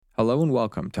Hello and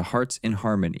welcome to Hearts in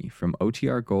Harmony from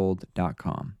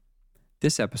OTRGold.com.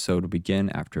 This episode will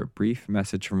begin after a brief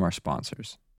message from our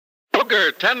sponsors.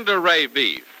 Kroger Tender Ray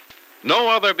Beef. No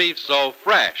other beef so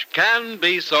fresh can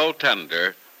be so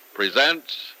tender.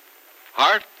 Presents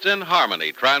Hearts in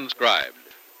Harmony transcribed.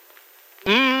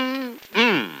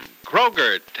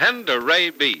 Kroger Tender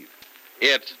Ray Beef.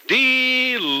 It's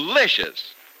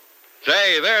delicious.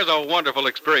 Say, there's a wonderful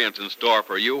experience in store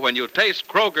for you when you taste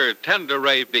Kroger Tender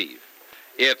Ray Beef.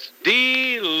 It's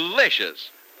delicious,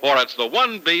 for it's the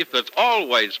one beef that's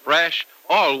always fresh,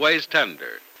 always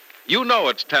tender. You know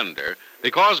it's tender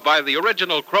because by the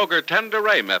original Kroger Tender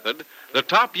Ray method, the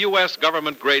top U.S.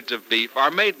 government grades of beef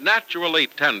are made naturally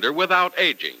tender without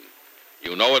aging.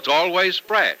 You know it's always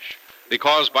fresh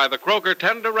because by the Kroger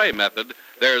Tender Ray method,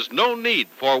 there's no need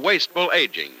for wasteful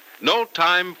aging. No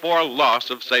time for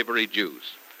loss of savory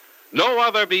juice. No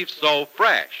other beef so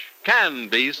fresh can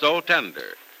be so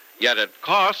tender, yet it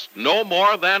costs no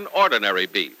more than ordinary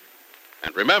beef.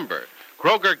 And remember,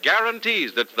 Kroger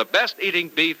guarantees it's the best eating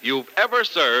beef you've ever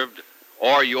served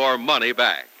or your money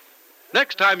back.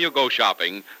 Next time you go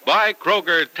shopping, buy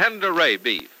Kroger Tender Ray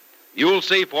Beef. You'll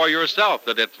see for yourself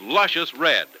that it's luscious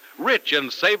red, rich in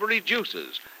savory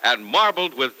juices, and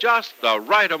marbled with just the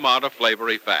right amount of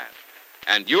flavory fat.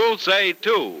 And you'll say,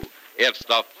 too, it's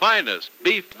the finest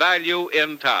beef value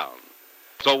in town.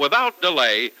 So without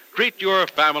delay, treat your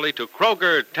family to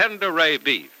Kroger Tender Ray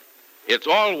Beef. It's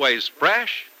always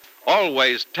fresh,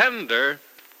 always tender,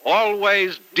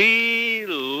 always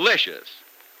delicious.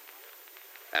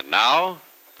 And now,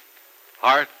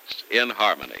 Hearts in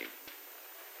Harmony.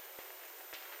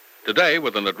 Today,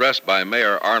 with an address by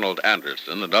Mayor Arnold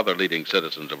Anderson and other leading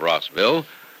citizens of Rossville,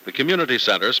 the community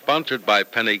center, sponsored by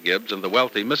Penny Gibbs and the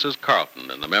wealthy Mrs. Carlton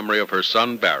in the memory of her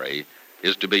son Barry,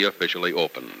 is to be officially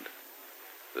opened.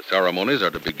 The ceremonies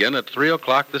are to begin at 3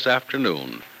 o'clock this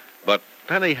afternoon, but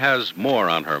Penny has more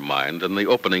on her mind than the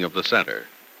opening of the center.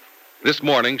 This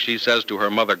morning, she says to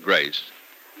her mother, Grace,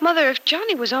 Mother, if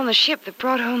Johnny was on the ship that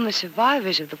brought home the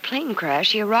survivors of the plane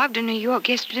crash, he arrived in New York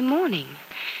yesterday morning.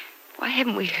 Why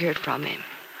haven't we heard from him?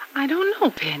 I don't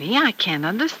know, Penny. I can't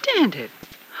understand it.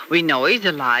 We know he's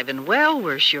alive and well,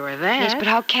 we're sure of that. Yes, but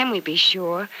how can we be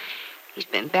sure? He's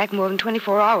been back more than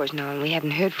 24 hours now, and we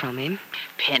haven't heard from him.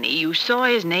 Penny, you saw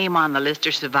his name on the list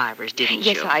of survivors, didn't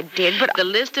you? Yes, I did, but the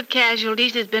list of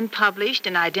casualties has been published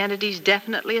and identities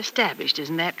definitely established.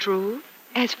 Isn't that true?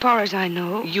 As far as I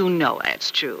know. You know that's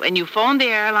true. And you phoned the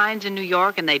airlines in New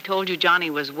York, and they told you Johnny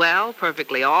was well,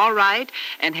 perfectly all right,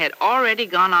 and had already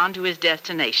gone on to his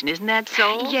destination. Isn't that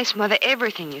so? Yes, Mother,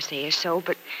 everything you say is so,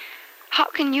 but how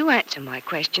can you answer my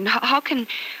question? How can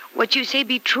what you say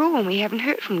be true when we haven't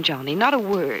heard from Johnny? Not a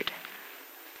word.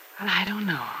 Well, I don't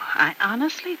know. I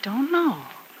honestly don't know.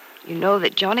 You know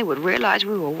that Johnny would realize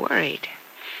we were worried.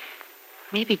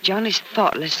 Maybe Johnny's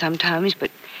thoughtless sometimes,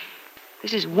 but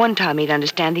this is one time he'd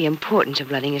understand the importance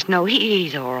of letting us know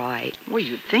he's all right. Well,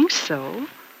 you'd think so.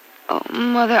 Oh,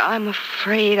 Mother, I'm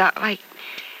afraid. I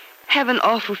have an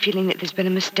awful feeling that there's been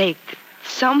a mistake.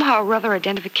 Somehow or other,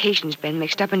 identification's been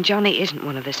mixed up, and Johnny isn't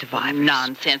one of the survivors.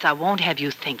 Nonsense. I won't have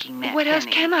you thinking that, What else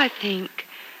Penny. can I think?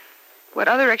 What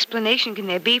other explanation can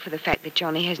there be for the fact that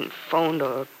Johnny hasn't phoned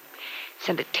or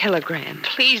sent a telegram?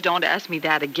 Please don't ask me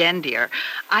that again, dear.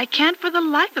 I can't for the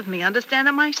life of me understand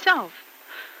it myself.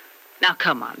 Now,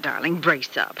 come on, darling.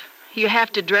 Brace up. You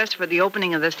have to dress for the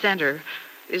opening of the center.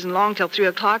 It isn't long till 3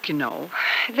 o'clock, you know.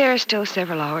 There are still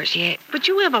several hours yet. But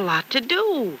you have a lot to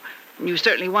do. You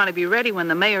certainly want to be ready when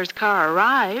the mayor's car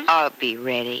arrives. I'll be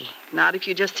ready. Not if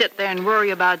you just sit there and worry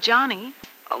about Johnny.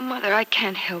 Oh, Mother, I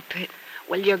can't help it.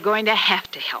 Well, you're going to have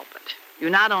to help it.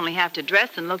 You not only have to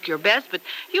dress and look your best, but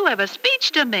you have a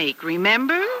speech to make,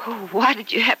 remember? Oh, why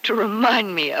did you have to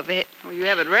remind me of it? Well, you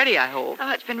have it ready, I hope.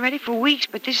 Oh, it's been ready for weeks,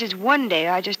 but this is one day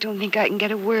I just don't think I can get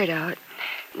a word out.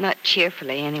 Not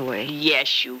cheerfully, anyway.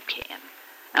 Yes, you can.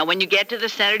 Now, when you get to the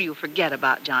center, you forget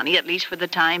about Johnny, at least for the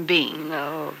time being.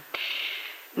 No,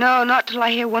 not till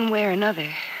I hear one way or another.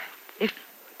 If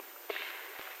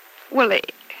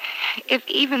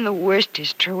even the worst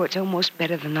is true, it's almost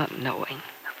better than not knowing.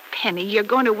 Penny, you're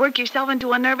going to work yourself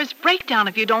into a nervous breakdown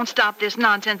if you don't stop this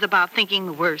nonsense about thinking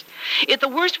the worst. If the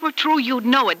worst were true, you'd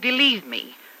know it, believe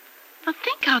me. Now,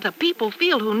 think how the people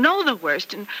feel who know the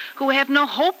worst and who have no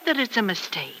hope that it's a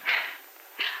mistake.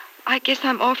 I guess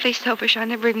I'm awfully selfish. I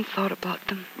never even thought about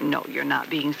them. No, you're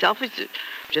not being selfish. You're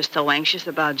just so anxious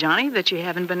about Johnny that you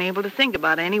haven't been able to think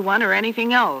about anyone or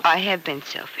anything else. I have been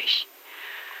selfish.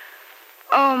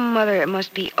 Oh, Mother, it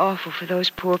must be awful for those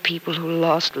poor people who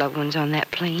lost loved ones on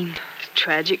that plane. It's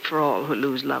tragic for all who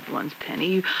lose loved ones, Penny.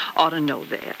 You ought to know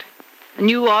that. And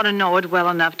you ought to know it well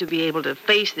enough to be able to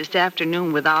face this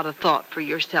afternoon without a thought for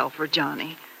yourself or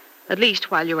Johnny. At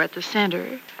least while you're at the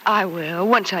center. I will.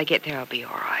 Once I get there, I'll be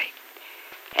all right.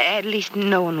 At least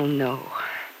no one will know.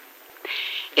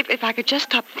 If I could just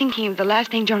stop thinking of the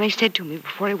last thing Johnny said to me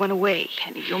before he went away.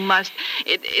 Penny, you must.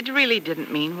 It really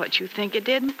didn't mean what you think it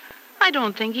did. I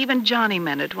don't think even Johnny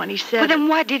meant it when he said But then it.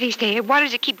 why did he say it? Why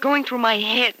does it keep going through my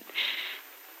head?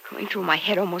 Going through my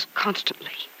head almost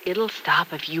constantly. It'll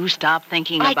stop if you stop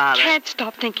thinking about it. I can't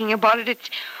stop thinking about it. It's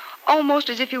almost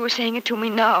as if he were saying it to me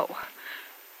now.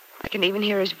 I can even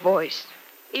hear his voice.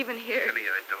 Even hear... Penny,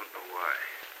 I don't know why.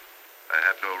 I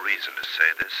have no reason to say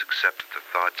this except that the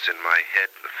thought's in my head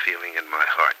and the feeling in my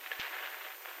heart.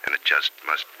 And it just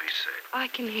must be said. I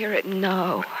can hear it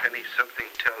now. But Penny, something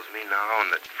tells me now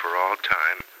that for all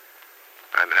time,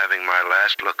 I'm having my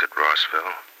last look at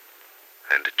Rossville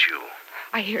and at you.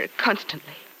 I hear it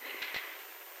constantly.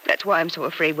 That's why I'm so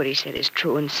afraid what he said is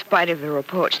true, in spite of the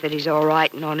reports that he's all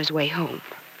right and on his way home.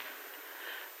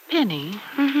 Penny,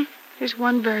 there's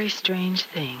one very strange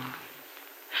thing.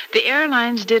 The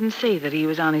airlines didn't say that he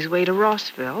was on his way to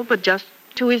Rossville, but just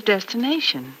to his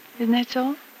destination. Isn't that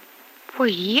so? Well,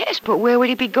 yes, but where would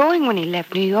he be going when he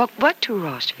left New York but to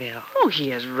Rossville? Oh, he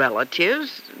has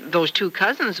relatives, those 2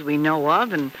 cousins we know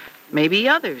of, and maybe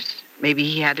others. Maybe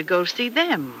he had to go see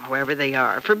them, wherever they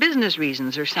are, for business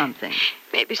reasons or something.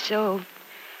 Maybe so.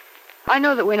 I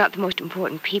know that we're not the most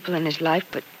important people in his life,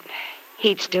 but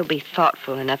he'd still be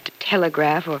thoughtful enough to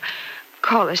telegraph or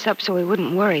call us up so we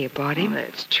wouldn't worry about him. Oh,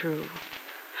 that's true.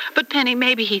 But, Penny,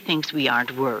 maybe he thinks we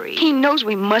aren't worried. He knows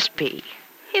we must be.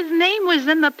 His name was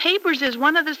in the papers as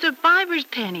one of the survivors,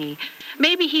 Penny.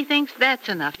 Maybe he thinks that's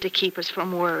enough to keep us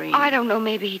from worrying. I don't know.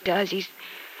 Maybe he does. He's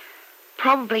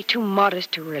probably too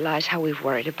modest to realize how we've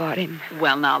worried about him.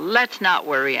 Well, now, let's not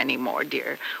worry anymore,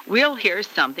 dear. We'll hear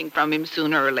something from him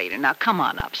sooner or later. Now, come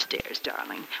on upstairs,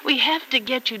 darling. We have to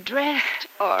get you dressed.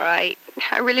 All right.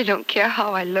 I really don't care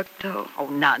how I look, though. Oh,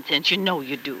 nonsense. You know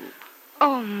you do.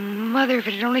 Oh, Mother, if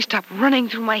it had only stopped running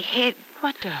through my head.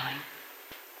 What, darling?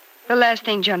 The last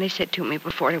thing Johnny said to me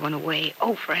before he went away,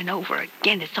 over and over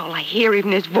again. It's all I hear.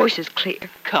 Even his voice is clear.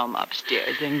 Come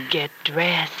upstairs and get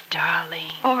dressed,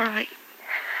 darling. All right.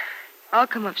 I'll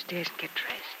come upstairs and get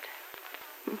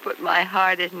dressed. But my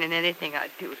heart isn't in anything I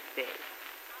do today.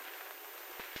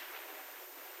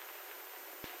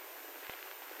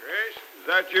 Grace, is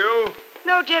that you?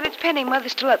 No, Jed, it's Penny.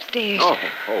 Mother's still upstairs.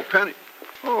 Oh, Penny.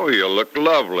 Oh, you look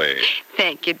lovely.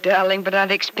 Thank you, darling, but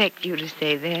I'd expect you to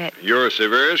say that. Your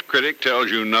severest critic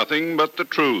tells you nothing but the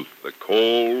truth, the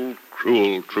cold,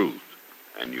 cruel truth.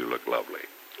 And you look lovely.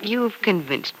 You've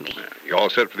convinced me. You all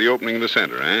set for the opening of the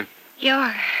center, eh?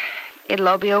 Yeah. It'll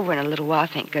all be over in a little while,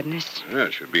 thank goodness. Yeah,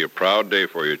 it should be a proud day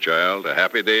for you, child. A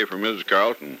happy day for Mrs.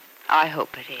 Carlton. I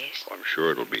hope it is. I'm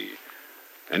sure it'll be.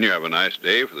 And you have a nice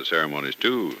day for the ceremonies,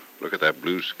 too. Look at that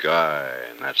blue sky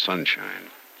and that sunshine.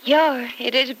 Yeah,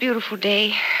 it is a beautiful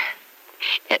day.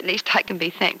 At least I can be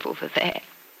thankful for that.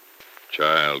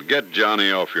 Child, get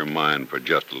Johnny off your mind for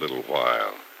just a little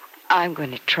while. I'm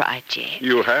going to try, Jed.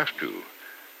 You'll have to.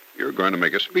 You're going to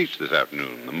make a speech this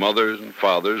afternoon. The mothers and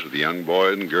fathers of the young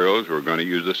boys and girls who are going to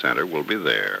use the center will be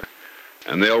there.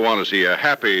 And they'll want to see a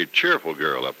happy, cheerful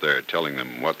girl up there telling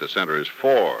them what the center is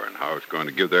for and how it's going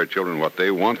to give their children what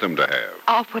they want them to have.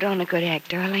 I'll put on a good act,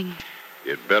 darling.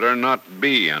 It better not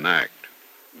be an act,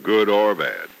 good or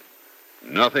bad.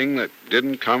 Nothing that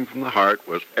didn't come from the heart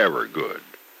was ever good.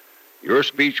 Your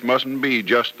speech mustn't be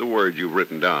just the words you've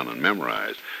written down and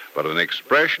memorized, but an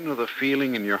expression of the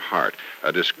feeling in your heart,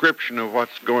 a description of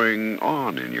what's going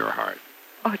on in your heart.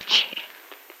 Oh, Jed.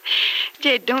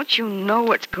 Jed, don't you know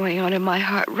what's going on in my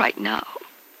heart right now?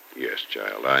 Yes,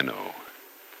 child, I know.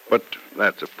 But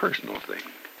that's a personal thing.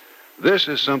 This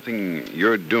is something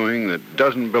you're doing that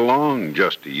doesn't belong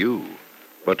just to you,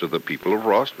 but to the people of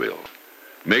Rossville.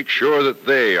 Make sure that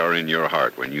they are in your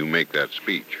heart when you make that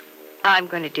speech. I'm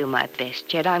going to do my best,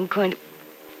 Jed. I'm going to...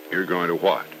 You're going to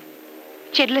what?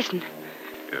 Jed, listen.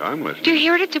 Yeah, I'm listening. Do you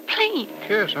hear it? It's a plane.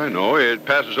 Yes, I know. It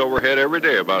passes overhead every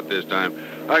day about this time.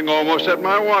 I can almost set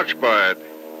my watch by it.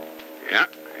 Yeah,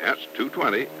 it's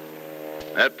 2:20.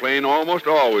 That plane almost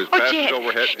always passes Jed.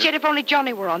 overhead. Jed, if only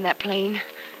Johnny were on that plane.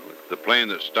 The plane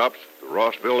that stops at the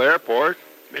Rossville airport.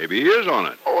 Maybe he is on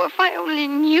it. Oh, if I only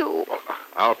knew.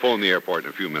 I'll phone the airport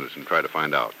in a few minutes and try to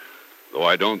find out. Though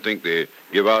I don't think they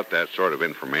give out that sort of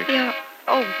information. Yeah.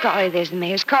 Oh, golly, there's the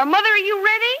mayor's car. Mother, are you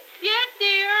ready? Yes,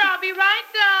 dear. I'll be right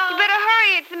down. You better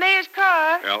hurry. It's the mayor's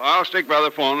car. Well, I'll stick by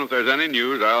the phone. If there's any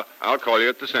news, I'll call you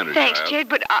at the center, Thanks, child. Jed,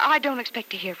 but I don't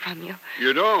expect to hear from you.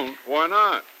 You don't? Why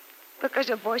not? Because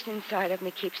a voice inside of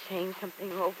me keeps saying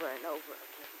something over and over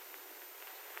again.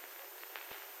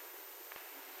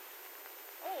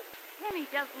 Penny,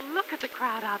 just look at the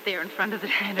crowd out there in front of the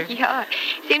center. Yeah,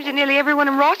 seems that nearly everyone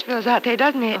in Rossville's out there,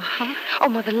 doesn't it? Uh-huh. Oh,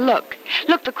 Mother, look.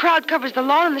 Look, the crowd covers the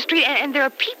lawn and the street, and there are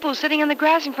people sitting on the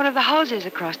grass in front of the houses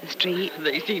across the street.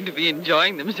 They seem to be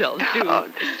enjoying themselves, too. Oh,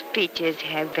 the speeches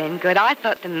have been good. I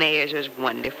thought the mayor's was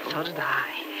wonderful. So did I.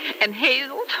 And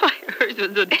Hazel, hers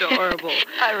was adorable.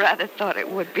 I rather thought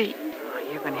it would be. Oh,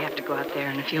 you're going to have to go out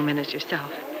there in a few minutes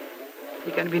yourself.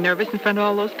 You going to be nervous in front of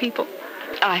all those people?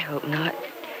 I hope not.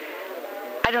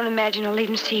 I don't imagine I'll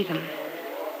even see them.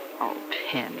 Oh,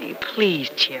 Penny, please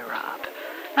cheer up.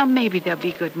 Now, maybe there'll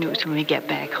be good news when we get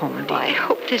back home, dear. I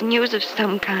hope there's news of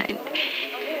some kind.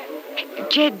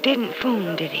 Jed didn't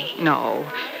phone, did he? No.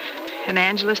 And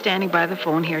Angela's standing by the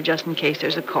phone here just in case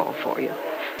there's a call for you.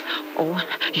 Oh,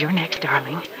 you're next,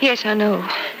 darling. Yes, I know.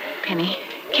 Penny,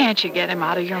 can't you get him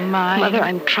out of your mind? Mother,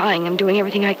 I'm trying. I'm doing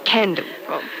everything I can to.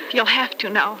 Well, you'll have to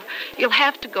now. You'll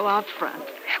have to go out front.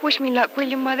 Wish me luck, will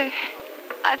you, Mother?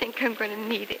 I think I'm going to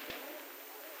need it.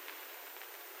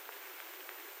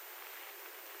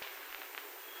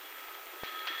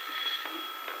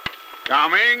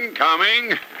 Coming.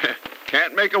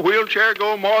 Can't make a wheelchair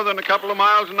go more than a couple of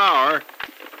miles an hour.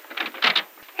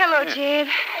 Hello, Jed.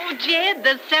 Oh, Jed,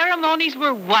 the ceremonies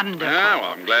were wonderful. Yeah,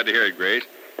 well, I'm glad to hear it, Grace.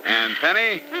 And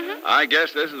Penny, I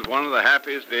guess this is one of the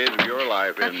happiest days of your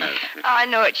life, isn't it? I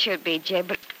know it should be, Jed,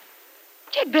 but...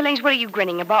 Jed Billings, what are you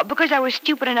grinning about? Because I was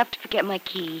stupid enough to forget my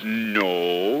key.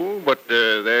 No, but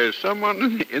there's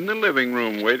someone in the living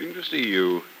room waiting to see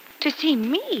you. To see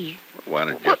me? Why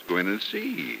don't you just go in and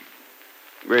see?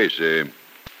 Grace,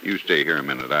 you stay here a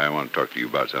minute. I want to talk to you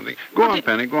about something. Go on,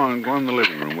 Penny. Go on in the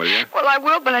living room, will you? Well, I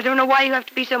will, but I don't know why you have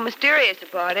to be so mysterious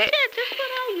about it. Jed, just what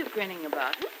are you grinning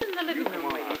about? Who's in the living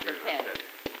room waiting for Penny?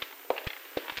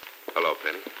 Hello,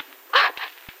 Penny.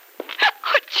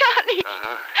 Oh, Johnny.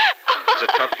 It's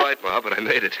a tough fight, Ma, but I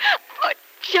made it. Oh,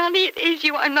 Johnny, it is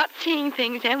you. I'm not seeing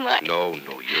things, am I? No,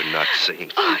 you're not seeing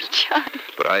things. Oh, Johnny.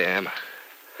 But I am.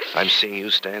 I'm seeing you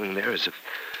standing there as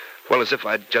if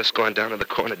I'd just gone down to the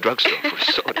corner drugstore for a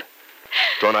soda.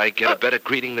 Don't I get a better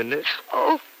greeting than this?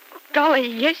 Oh, golly,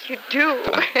 yes, you do.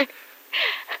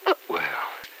 Well,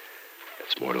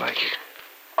 that's more like it.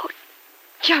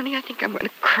 Johnny, I think I'm going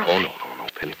to cry. Oh, no,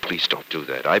 Penny, please don't do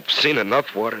that. I've seen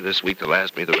enough water this week to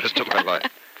last me the rest of my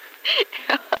life.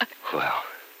 Well,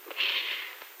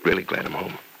 really glad I'm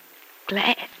home.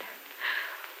 Glad?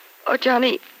 Oh,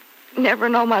 Johnny, never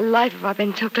in all my life have I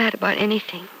been so glad about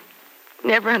anything.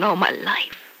 Never in all my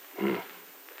life.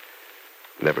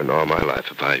 Never in all my life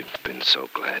have I been so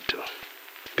glad to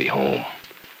be home.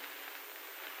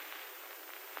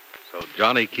 So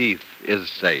Johnny Keith is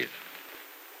safe.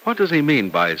 What does he mean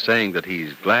by saying that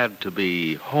he's glad to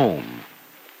be home?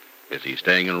 Is he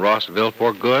staying in Rossville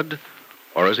for good,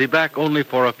 or is he back only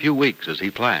for a few weeks as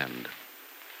he planned?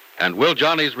 And will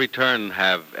Johnny's return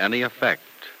have any effect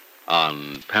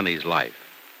on Penny's life?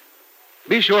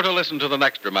 Be sure to listen to the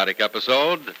next dramatic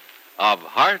episode of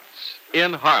Hearts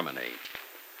in Harmony.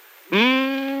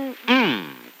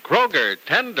 Kroger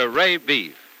Tender Ray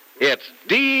Beef. It's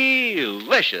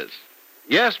delicious.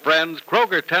 Yes, friends,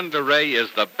 Kroger Tender Ray is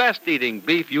the best eating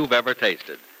beef you've ever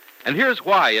tasted. And here's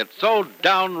why it's so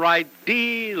downright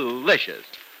delicious.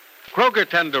 Kroger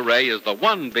Tender Ray is the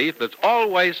one beef that's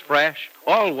always fresh,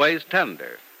 always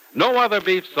tender. No other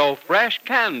beef so fresh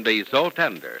can be so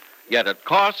tender, yet it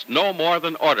costs no more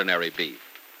than ordinary beef.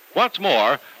 What's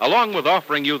more, along with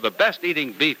offering you the best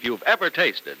eating beef you've ever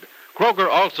tasted, Kroger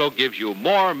also gives you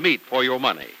more meat for your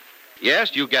money.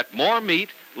 Yes, you get more meat,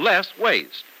 less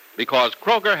waste, because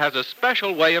Kroger has a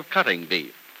special way of cutting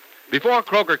beef. Before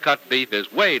Kroger cut beef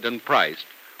is weighed and priced,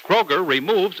 Kroger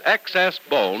removes excess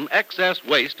bone, excess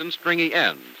waste, and stringy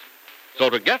ends. So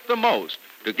to get the most,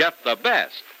 to get the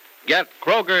best, get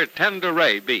Kroger Tender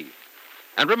Ray beef.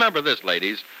 And remember this,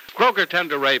 ladies, Kroger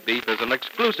Tender Ray beef is an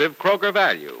exclusive Kroger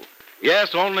value.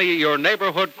 Yes, only your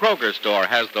neighborhood Kroger store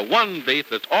has the one beef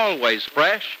that's always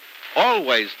fresh,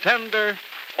 always tender,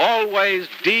 always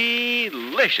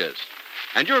delicious.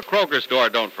 And your Kroger store,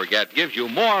 don't forget, gives you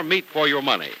more meat for your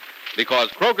money, because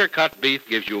Kroger cut beef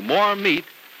gives you more meat,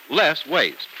 less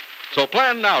waste. So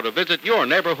plan now to visit your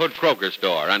neighborhood Kroger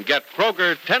store and get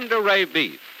Kroger Tender Ray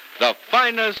beef, the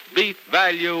finest beef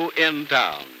value in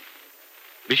town.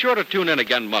 Be sure to tune in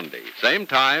again Monday, same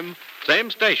time, same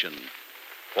station,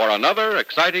 for another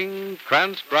exciting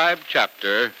transcribed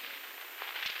chapter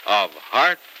of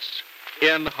Hearts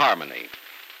in Harmony.